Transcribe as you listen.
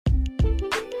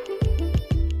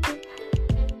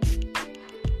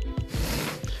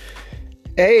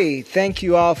Hey, thank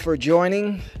you all for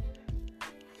joining.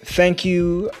 Thank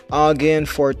you all again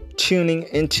for tuning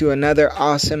into another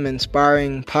awesome,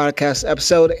 inspiring podcast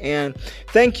episode. And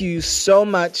thank you so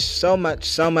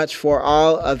much for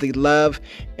all of the love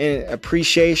and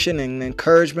appreciation and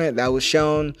encouragement that was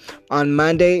shown on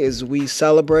Monday as we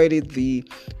celebrated the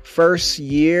first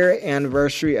year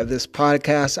anniversary of this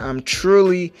podcast. I'm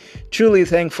truly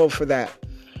thankful for that.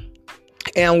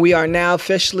 And we are now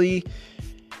officially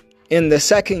in the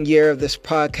second year of this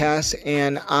podcast,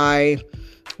 and I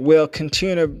will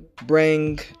continue to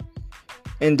bring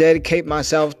and dedicate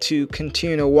myself to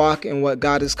continue to walk in what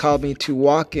God has called me to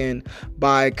walk in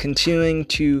by continuing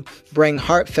to bring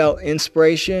heartfelt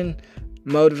inspiration,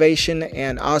 motivation,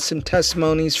 and awesome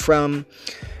testimonies from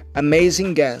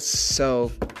amazing guests.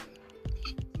 So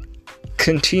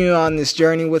continue on this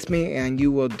journey with me, and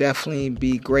you will definitely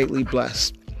be greatly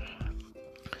blessed.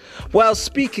 Well,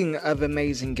 speaking of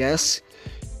amazing guests,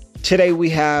 today we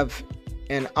have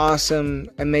an awesome,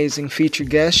 amazing featured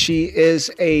guest. She is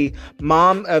a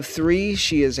mom of three.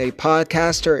 She is a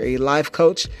podcaster, a life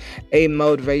coach, a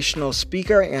motivational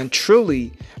speaker, and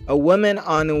truly a woman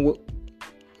on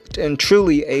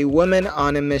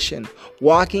a mission,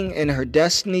 walking in her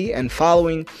destiny and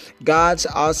following God's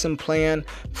awesome plan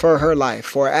for her life.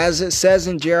 For as it says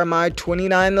in Jeremiah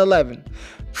 29:11,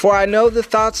 "For I know the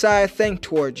thoughts I think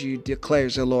towards you,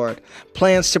 declares the Lord,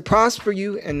 plans to prosper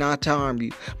you and not to harm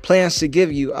you, plans to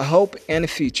give you a hope and a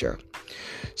future."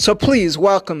 So please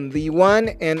welcome the one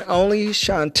and only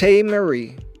Shante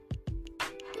Marie.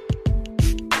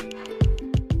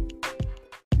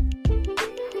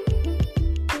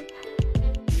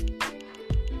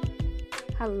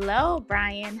 Hello,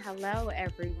 Brian. Hello,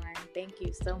 everyone. Thank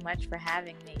you so much for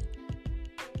having me.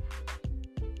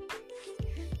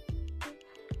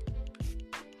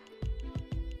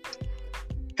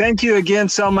 Thank you again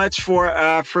so much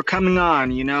for coming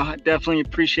on. I definitely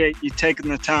appreciate you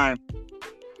taking the time.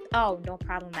 Oh, no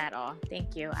problem at all.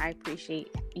 Thank you. I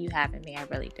appreciate you having me. I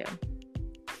really do.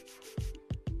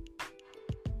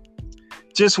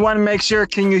 Just want to make sure,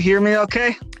 can you hear me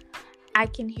okay? I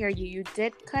can hear you. You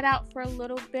did cut out for a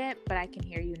little bit, but I can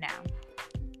hear you now.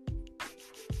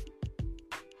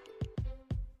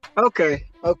 Okay.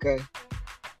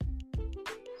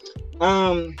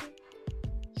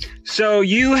 So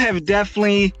you have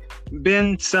definitely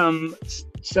been done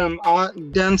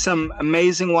some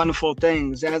amazing, wonderful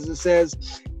things. As it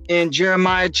says in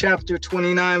Jeremiah chapter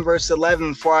 29, verse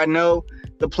 11, "For I know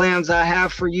the plans I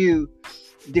have for you,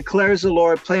 declares the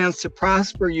Lord, plans to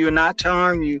prosper you and not to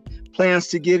harm you, plans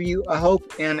to give you a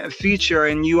hope and a future."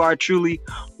 And you are truly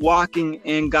walking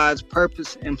in God's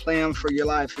purpose and plan for your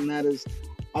life. And that is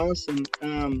awesome.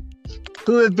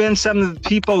 Who have been some of the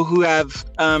people who have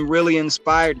really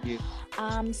inspired you?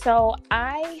 So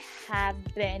I have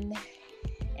been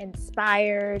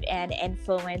inspired and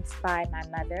influenced by my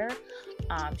mother.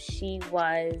 She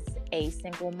was a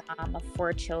single mom of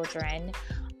 4 children.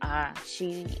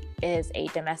 She is a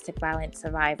domestic violence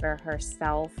survivor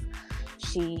herself.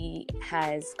 She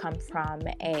has come from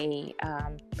a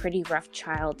pretty rough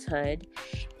childhood,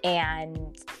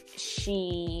 and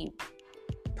she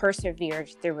persevered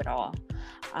through it all.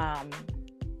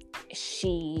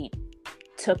 She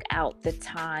took out the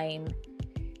time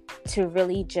to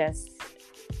really just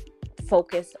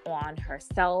focus on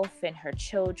herself and her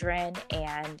children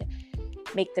and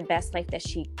make the best life that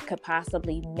she could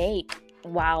possibly make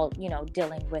while,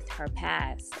 dealing with her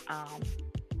past.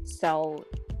 So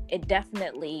it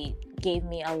definitely gave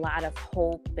me a lot of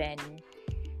hope, and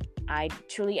I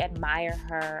truly admire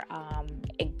her.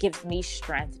 It gives me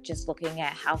strength just looking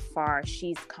at how far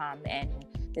she's come and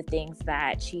the things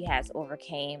that she has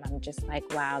overcame. I'm just like,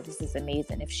 wow, this is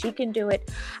amazing. If she can do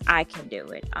it, I can do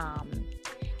it.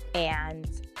 And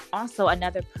also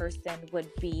another person would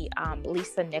be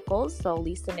Lisa Nichols. So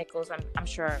Lisa Nichols, I'm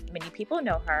sure many people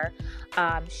know her.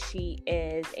 She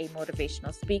is a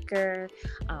motivational speaker.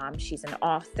 She's an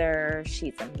author.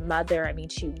 She's a mother. I mean,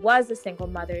 she was a single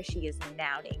mother. She is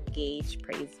now engaged.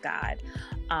 Praise God.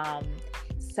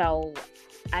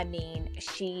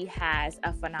 She has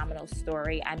a phenomenal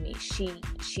story. I mean,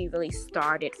 she really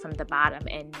started from the bottom,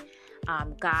 and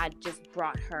God just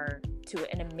brought her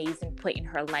to an amazing point in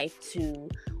her life to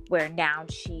where now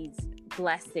she's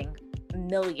blessing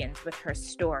millions with her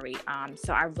story.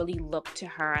 So I really look to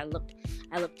her. I look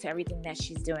to everything that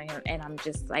she's doing, and I'm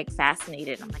just like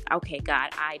fascinated. I'm like, okay,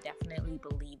 God, I definitely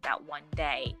believe that one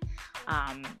day,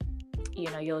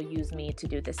 you'll use me to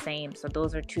do the same. So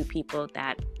those are 2 people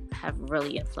that have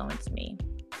really influenced me.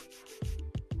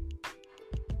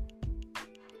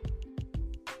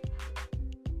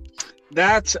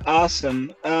 That's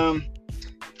awesome.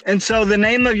 And so the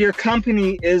name of your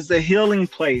company is The Healing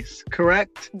Place,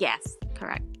 correct? Yes,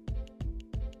 correct.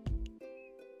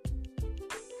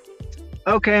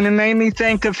 Okay, and it made me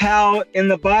think of how in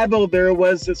the Bible there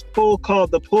was this pool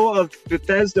called the Pool of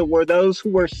Bethesda, where those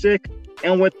who were sick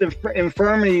and with the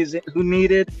infirmities who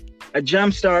needed a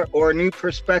jumpstart or a new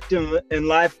perspective in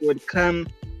life would come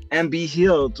and be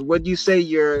healed. Would you say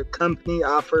your company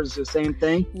offers the same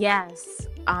thing? Yes,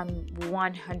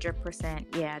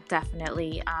 100%. Yeah,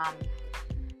 definitely.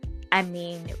 I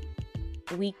mean,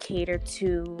 we cater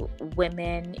to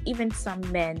women, even some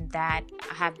men that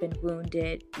have been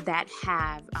wounded, that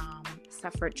have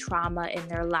suffered trauma in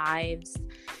their lives,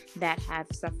 that have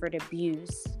suffered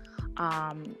abuse,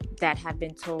 that have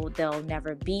been told they'll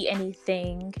never be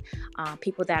anything,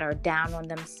 people that are down on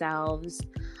themselves,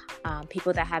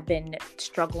 people that have been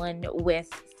struggling with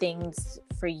things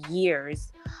for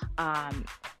years.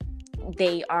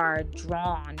 They are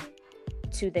drawn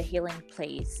to the healing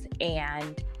place,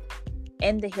 and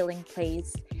in the healing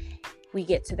place, we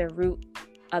get to the root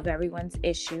of everyone's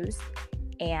issues,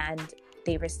 and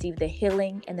they receive the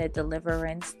healing and the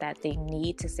deliverance that they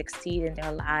need to succeed in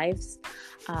their lives.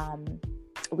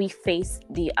 We face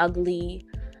the ugly,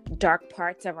 dark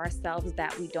parts of ourselves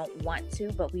that we don't want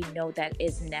to, but we know that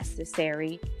is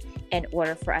necessary in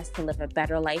order for us to live a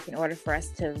better life, in order for us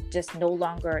to just no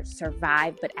longer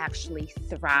survive, but actually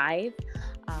thrive.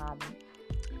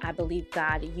 I believe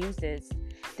God uses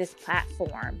this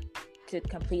platform to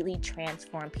completely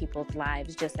transform people's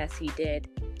lives, just as he did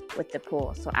with the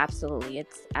pool. So absolutely,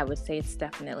 I would say it's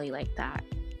definitely like that.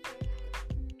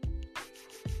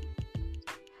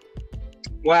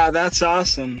 Wow, that's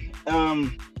awesome.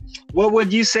 What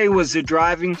would you say was the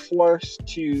driving force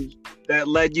that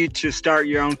led you to start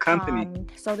your own company?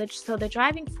 So the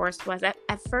driving force was at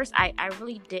first I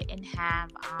really didn't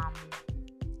have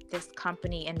this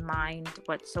company in mind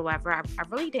whatsoever. I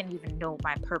really didn't even know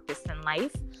my purpose in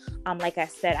life. Like I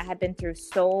said, I had been through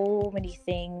so many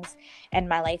things in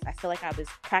my life. I feel like I was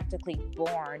practically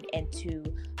born into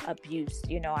abuse.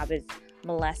 I was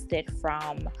molested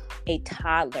from a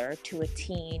toddler to a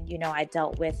teen. I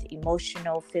dealt with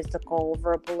emotional, physical,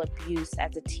 verbal abuse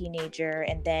as a teenager,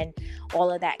 and then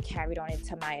all of that carried on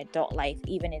into my adult life,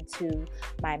 even into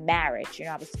my marriage.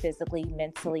 I was physically,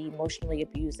 mentally, emotionally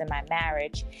abused in my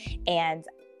marriage. And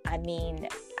I mean,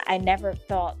 I never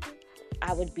thought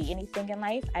I would be anything in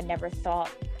life. I never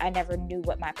knew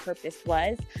what my purpose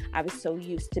was. I was so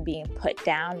used to being put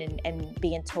down and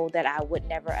being told that I would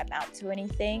never amount to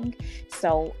anything.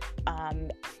 So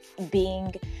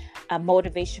being a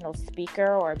motivational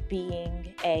speaker, or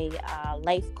being a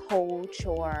life coach,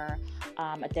 or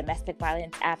a domestic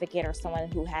violence advocate, or someone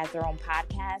who has their own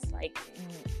podcast, like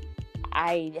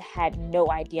I had no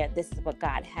idea this is what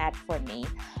God had for me.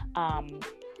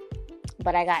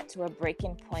 But I got to a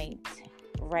breaking point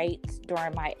right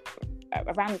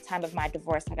around the time of my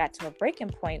divorce. I got to a breaking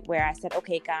point where I said,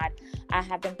 okay, God, I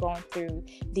have been going through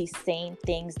these same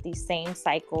things, these same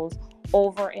cycles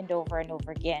over and over and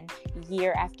over again,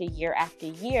 year after year after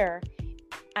year.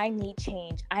 I need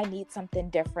change. I need something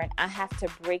different. I have to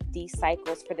break these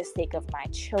cycles for the sake of my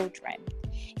children.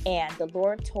 And the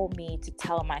Lord told me to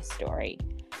tell my story.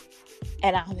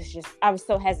 And I was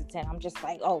so hesitant. I'm just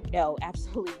like, oh no,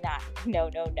 absolutely not. No.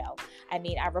 I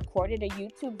mean, I recorded a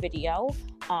YouTube video,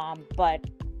 but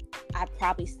I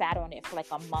probably sat on it for like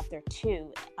a month or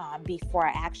two before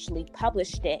I actually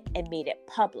published it and made it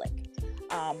public.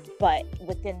 But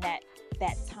within that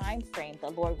time frame, the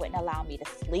Lord wouldn't allow me to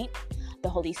sleep. The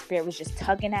Holy Spirit was just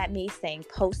tugging at me, saying,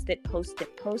 post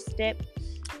it.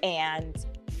 And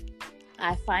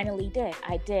I finally did.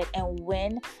 I did. And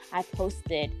when I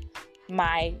posted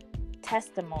my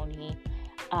testimony,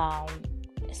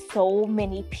 so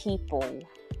many people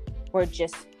were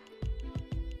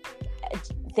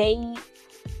they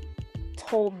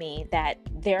told me that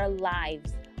their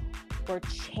lives were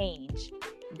changed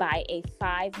by a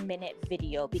 5-minute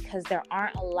video, because there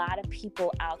aren't a lot of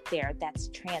people out there that's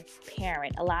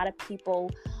transparent. A lot of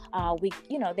people,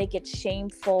 they get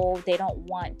shameful. They don't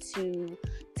want to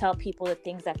tell people the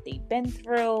things that they've been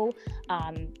through.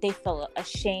 They feel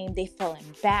ashamed. They feel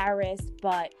embarrassed.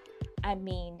 But I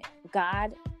mean,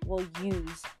 God will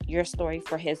use your story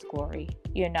for his glory,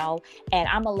 and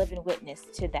I'm a living witness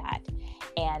to that.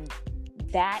 And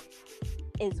that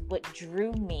is what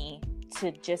drew me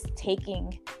to just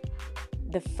taking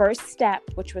the first step,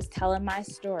 which was telling my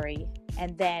story,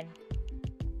 and then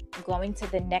going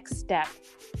to the next step,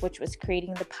 which was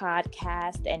creating the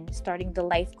podcast and starting the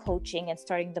life coaching and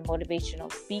starting the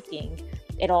motivational speaking.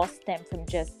 It all stemmed from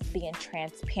just being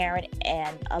transparent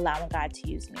and allowing God to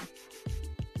use me.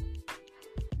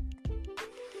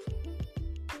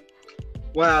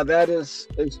 Wow, that is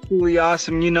truly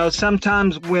awesome.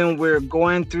 Sometimes when we're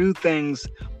going through things,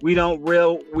 we don't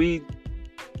realize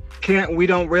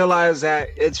that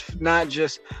it's not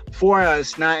just for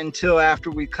us, not until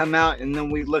after we come out, and then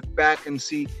we look back and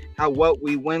see how what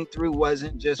we went through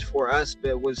wasn't just for us,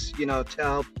 but was, to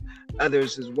help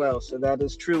others as well. So that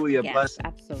is truly a Yes, blessing.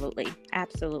 absolutely.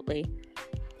 Absolutely.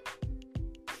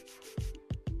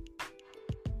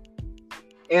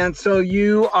 And so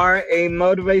you are a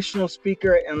motivational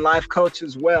speaker and life coach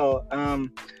as well.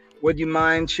 Would you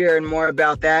mind sharing more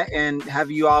about that? And have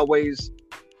you always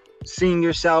seen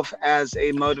yourself as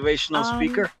a motivational Um,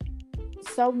 speaker?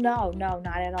 so no,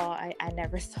 not at all. I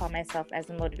never saw myself as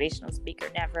a motivational speaker.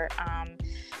 Never.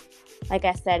 Like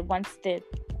I said, once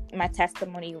my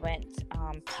testimony went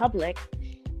public,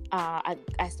 I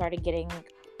started getting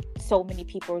so many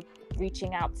people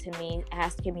reaching out to me,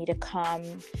 asking me to come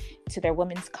to their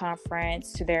women's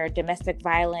conference, to their domestic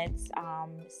violence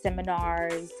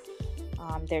seminars,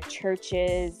 their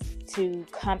churches, to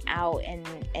come out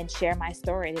and share my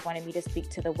story. They wanted me to speak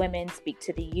to the women, speak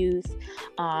to the youth,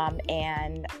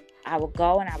 and I would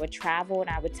go and I would travel and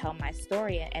I would tell my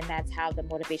story, and that's how the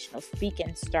motivational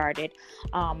speaking started.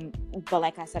 But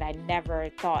like I said, I never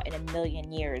thought in a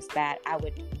million years that I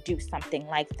would do something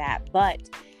like that. But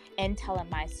in telling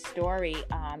my story,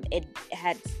 it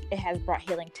has brought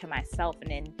healing to myself, and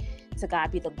then to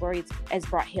God be the glory, it has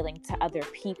brought healing to other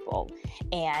people.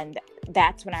 And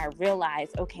that's when I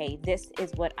realized, okay, this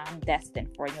is what I'm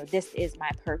destined for. This is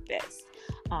my purpose.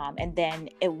 And then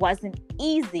it wasn't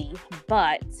easy,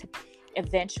 but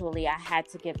eventually I had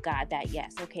to give God that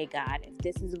yes. Okay, God, if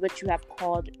this is what you have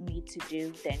called me to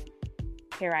do, then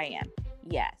here I am.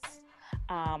 Yes.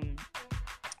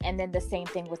 And then the same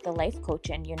thing with the life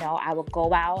coaching. I would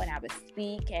go out and I would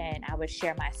speak and I would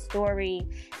share my story,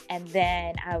 and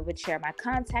then I would share my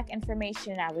contact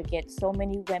information. I would get so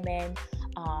many women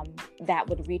that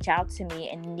would reach out to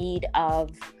me in need of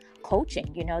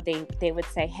coaching. They would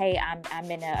say, hey, I'm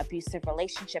in an abusive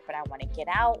relationship but I want to get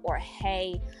out, or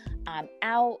hey, I'm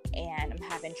out and I'm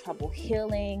having trouble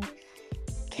healing.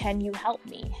 Can you help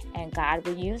me? And God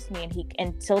will use me,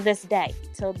 and till this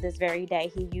very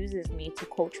day, he uses me to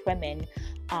coach women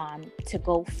to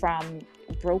go from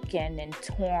broken and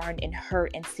torn and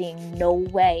hurt and seeing no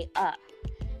way up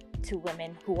to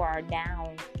women who are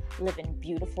now living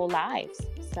beautiful lives.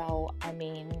 So, I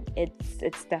mean,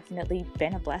 it's definitely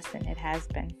been a blessing. It has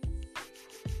been.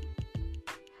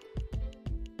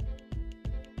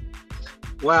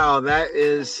 Wow, that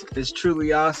is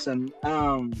truly awesome.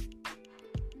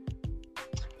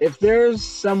 If there's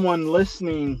someone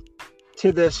listening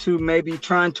to this who may be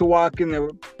trying to walk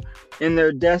in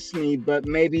their destiny, but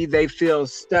maybe they feel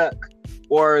stuck,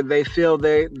 or they feel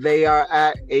they are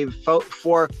at a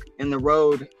fork in the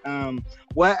road,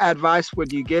 what advice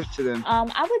would you give to them?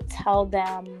 I would tell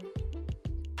them,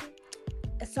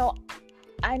 so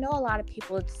I know a lot of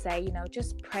people would say,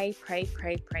 just pray.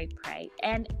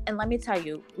 And let me tell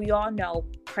you, we all know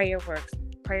prayer works.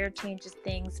 Prayer changes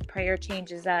things. Prayer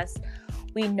changes us.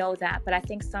 We know that. But I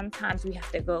think sometimes we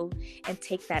have to go and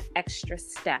take that extra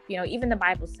step. Even the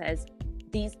Bible says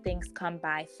these things come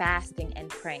by fasting and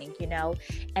praying,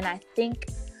 And I think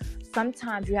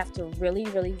sometimes you have to really,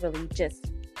 really, really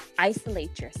just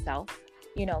isolate yourself,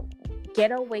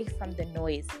 get away from the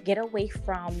noise, get away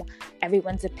from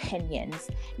everyone's opinions,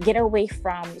 get away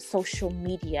from social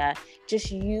media.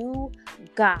 Just you,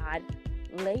 God,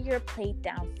 lay your plate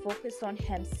down, focus on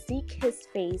him, seek his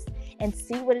face, and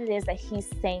see what it is that he's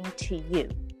saying to you.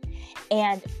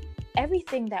 And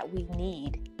everything that we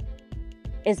need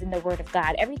is in the word of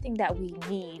God. Everything that we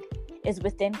need is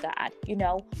within God.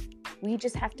 We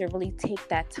just have to really take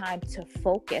that time to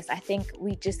focus. I think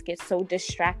we just get so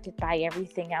distracted by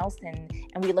everything else, and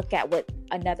we look at what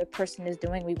another person is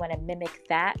doing. We want to mimic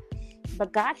that.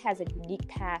 But God has a unique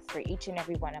path for each and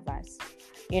every one of us,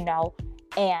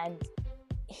 and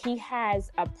he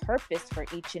has a purpose for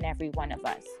each and every one of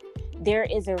us. There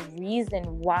is a reason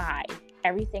why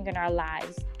everything in our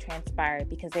lives transpire,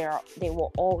 because they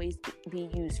will always be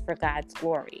used for God's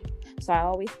glory. So I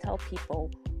always tell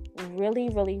people, really,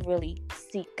 really, really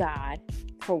seek God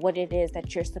for what it is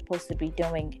that you're supposed to be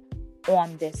doing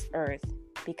on this earth,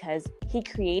 because he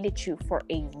created you for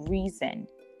a reason.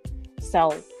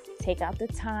 So take out the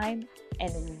time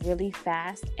and really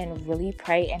fast and really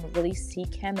pray and really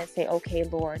seek him and say, okay,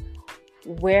 Lord,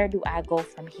 where do I go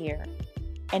from here?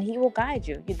 And he will guide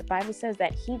you. The Bible says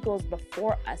that he goes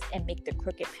before us and make the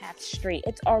crooked path straight.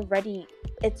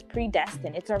 It's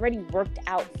predestined. It's already worked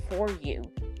out for you.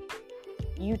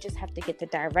 You just have to get the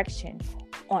direction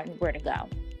on where to go.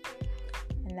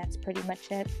 And that's pretty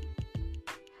much it.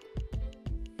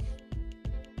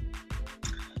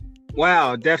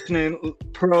 Wow, definite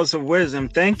pearls of wisdom.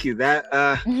 Thank you.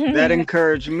 That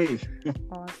encouraged me.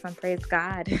 Awesome. Praise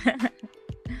God.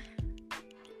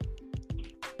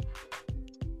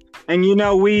 And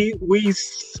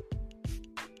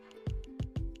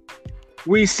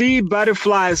we see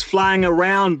butterflies flying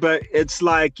around, but it's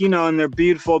like, and they're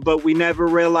beautiful, but we never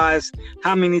realize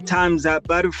how many times that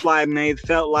butterfly may have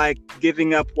felt like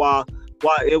giving up while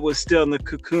it was still in the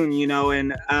cocoon,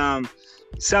 and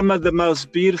some of the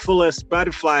most beautifulest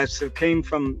butterflies have came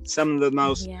from some of the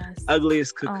most Yes.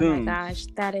 ugliest Oh my cocoons. gosh,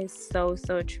 that is so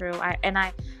true. I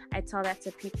tell that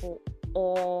to people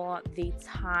all the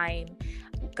time.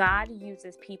 God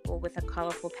uses people with a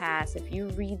colorful past. If you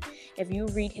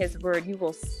read his word, you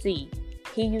will see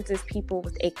he uses people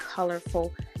with a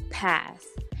colorful past.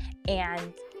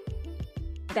 And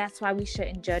that's why we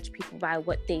shouldn't judge people by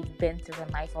what they've been through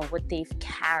in life or what they've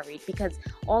carried, because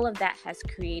all of that has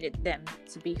created them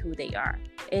to be who they are.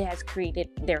 It has created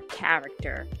their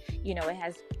character. It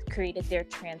has created their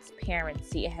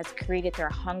transparency. It has created their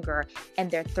hunger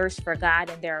and their thirst for God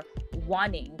and their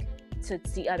wanting to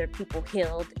see other people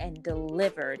healed and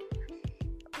delivered.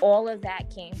 All of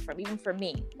that came from, even for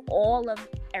me, all of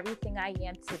everything I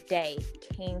am today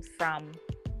came from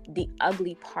the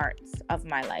ugly parts of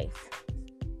my life.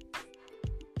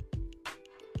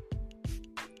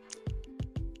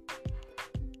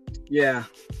 Yeah,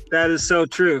 that is so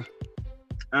true.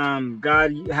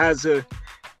 God has a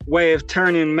way of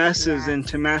turning messes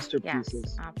into masterpieces.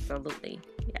 Yes, absolutely.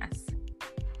 Yes.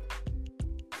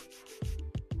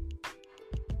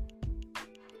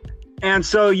 And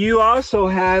so you also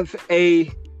have a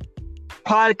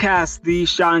podcast, the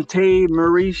Shante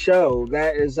Marie Show.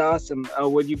 That is awesome.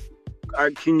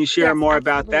 Can you share more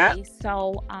about that?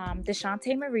 So the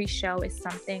Shante Marie Show is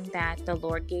something that the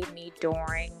Lord gave me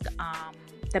during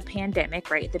the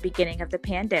pandemic, right at the beginning of the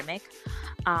pandemic.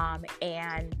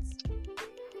 And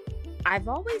I've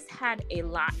always had a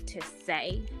lot to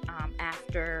say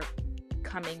after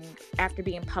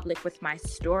being public with my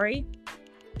story.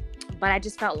 But I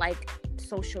just felt like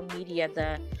social media,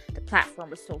 the platform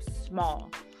was so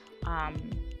small.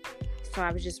 So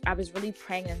I was really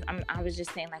praying, and I was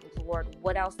just saying, like, Lord,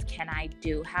 what else can I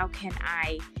do? How can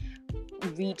I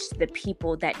reach the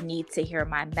people that need to hear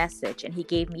my message? And he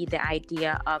gave me the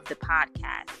idea of the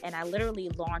podcast, and I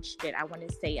literally launched it, I want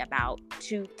to say about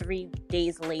 2-3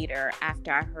 days later,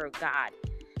 after I heard God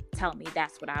tell me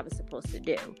that's what I was supposed to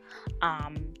do.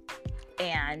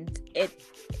 And it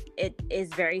is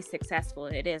very successful.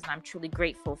 It is, and I'm truly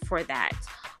grateful for that.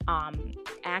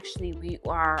 Actually, we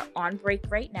are on break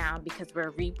right now because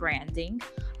we're rebranding.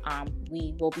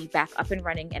 We will be back up and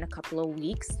running in a couple of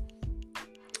weeks.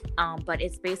 But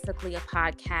it's basically a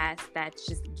podcast that's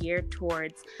just geared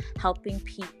towards helping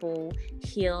people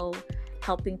heal,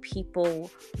 helping people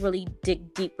really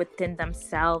dig deep within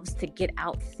themselves to get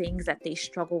out things that they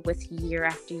struggle with year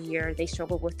after year. They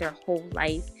struggle with their whole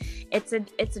life. It's a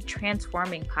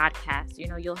transforming podcast.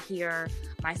 You'll hear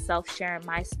myself sharing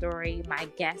my story, my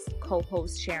guest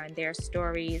co-hosts sharing their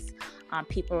stories.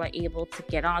 People are able to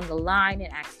get on the line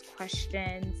and ask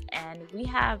questions, and we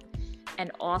have an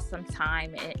awesome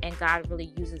time, and God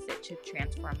really uses it to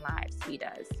transform lives. He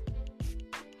does.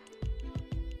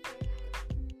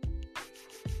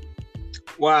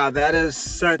 Wow, that is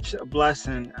such a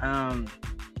blessing.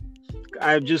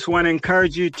 I just want to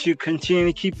encourage you to continue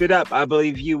to keep it up. I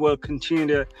believe you will continue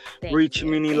to reach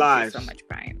many lives. Thank you so much,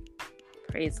 Brian.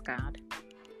 Praise God.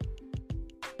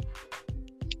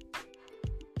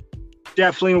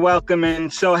 Definitely welcome.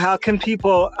 And so how can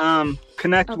people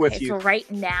connect with you? So right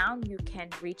now you can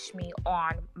reach me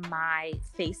on my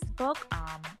Facebook.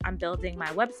 I'm building my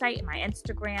website and my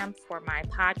Instagram for my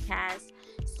podcast.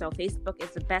 So Facebook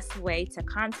is the best way to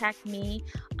contact me.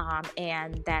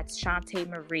 And that's Shante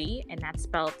Marie, and that's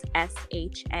spelled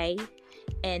Shante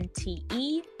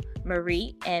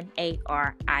Marie, Marie.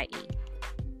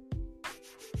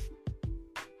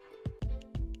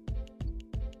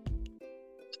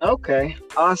 Okay,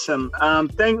 awesome.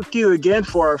 Thank you again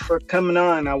for coming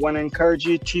on. I want to encourage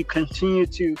you to continue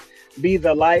to be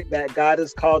the light that God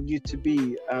has called you to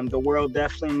be. The world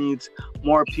definitely needs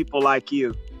more people like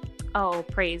you. Oh,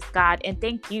 praise God. And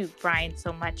thank you, Brian,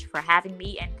 so much for having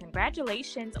me. And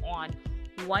congratulations on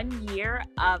 1 year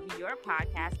of your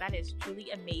podcast. That is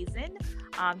truly amazing.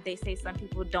 They say some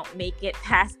people don't make it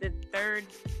past the 3rd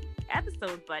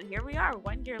episode, but here we are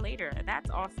 1 year later. That's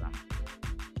awesome.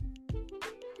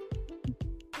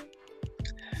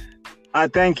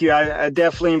 Thank you. I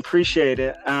definitely appreciate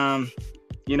it.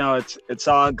 It's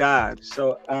all God.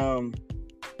 So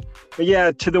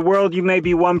yeah, to the world, you may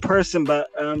be one person, but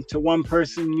to one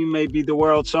person, you may be the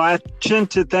world. So I tend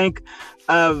to think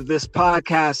of this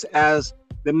podcast as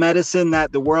the medicine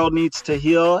that the world needs to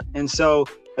heal. And so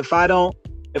if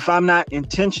I'm not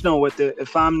intentional with it,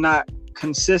 if I'm not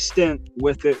consistent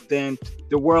with it, then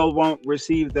the world won't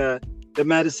receive the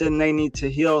medicine they need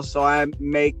to heal. So I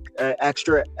make an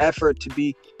extra effort to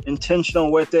be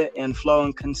intentional with it and flow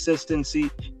in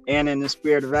consistency and in the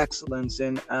spirit of excellence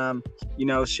and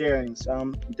sharing. So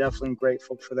I'm definitely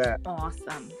grateful for that.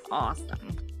 Awesome.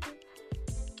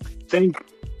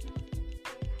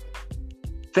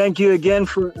 Thank you again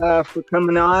for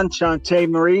coming on, Shante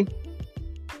Marie.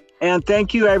 And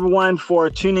thank you everyone for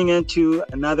tuning into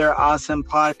another awesome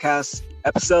podcast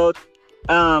episode.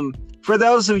 For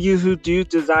those of you who do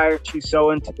desire to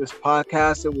sow into this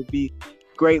podcast, it would be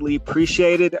greatly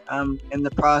appreciated. In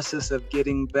the process of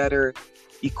getting better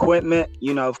equipment.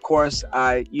 Of course,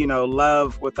 I,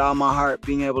 love with all my heart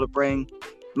being able to bring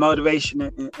motivation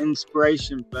and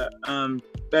inspiration, but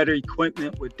better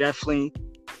equipment would definitely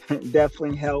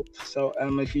help. So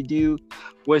if you do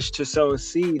wish to sow a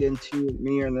seed into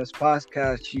me or in this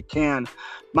podcast, you can.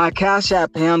 My Cash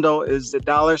App handle is the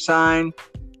 $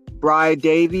 Bry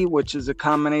Davy, which is a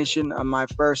combination of my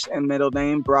first and middle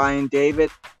name, Brian David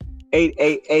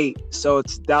 888. So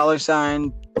it's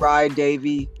 $ Bry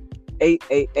Davy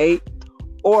 888.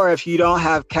 Or if you don't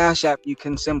have Cash App, you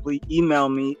can simply email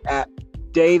me at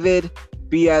David,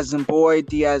 B as in boy,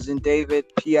 D as in David,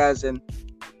 P as in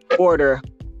Porter,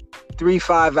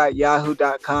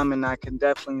 35@yahoo.com, and I can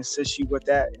definitely assist you with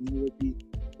that, and it would be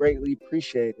greatly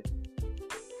appreciated.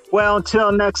 Well,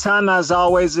 until next time, as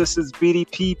always, this is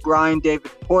BDP, Brian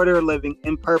David Porter, living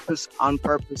in purpose, on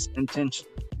purpose, intention.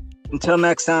 Until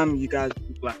next time, you guys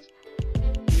be blessed.